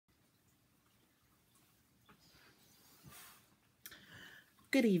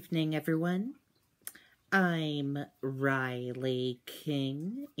Good evening, everyone. I'm Riley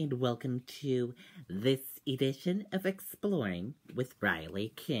King, and welcome to this edition of Exploring with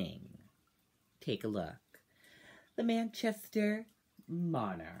Riley King. Take a look. The Manchester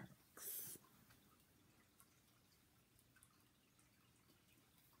Monarchs.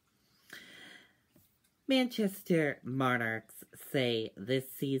 Manchester Monarchs say this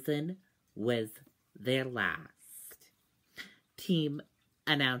season was their last. Team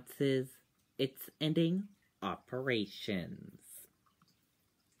announces it's ending operations.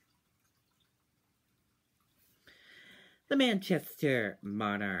 The Manchester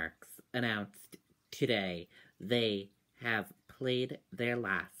Monarchs announced today they have played their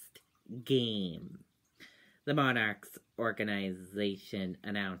last game. The Monarchs organization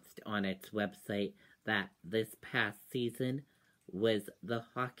announced on its website that this past season was the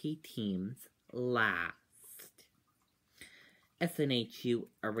hockey team's last. SNHU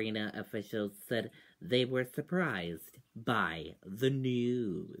Arena officials said they were surprised by the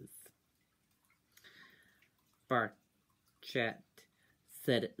news. Barchett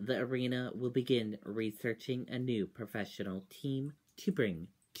said the arena will begin researching a new professional team to bring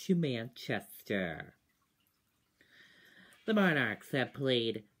to Manchester. The Monarchs have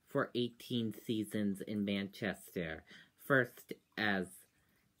played for 18 seasons in Manchester, first as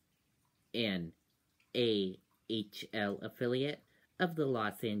an AHL affiliate of the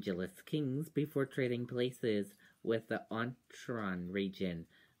Los Angeles Kings before trading places with the Ontron region,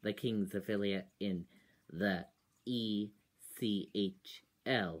 the Kings affiliate in the ECHL.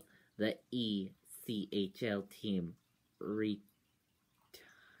 The ECHL team retained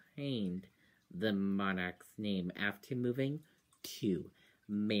the Monarchs name after moving to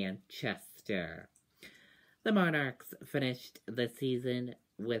Manchester. The Monarchs finished the season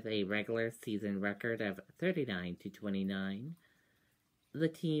with a regular season record of 39-29. The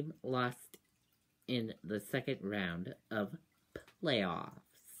team lost in the second round of playoffs.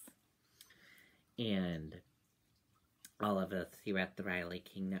 And all of us here at the Riley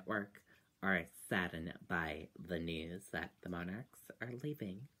King Network are saddened by the news that the Monarchs are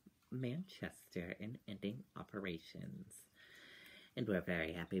leaving Manchester and ending operations. And we're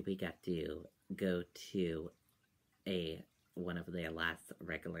very happy we got to go to one of their last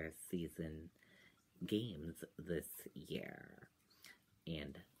regular season games this year.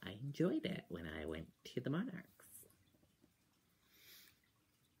 And I enjoyed it when I went to the Monarchs.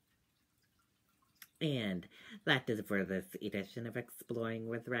 And that does it for this edition of Exploring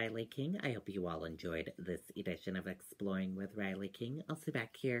with Riley King. I hope you all enjoyed this edition of Exploring with Riley King. I'll see you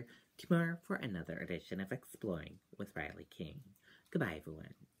back here tomorrow for another edition of Exploring with Riley King. Goodbye,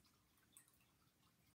 everyone.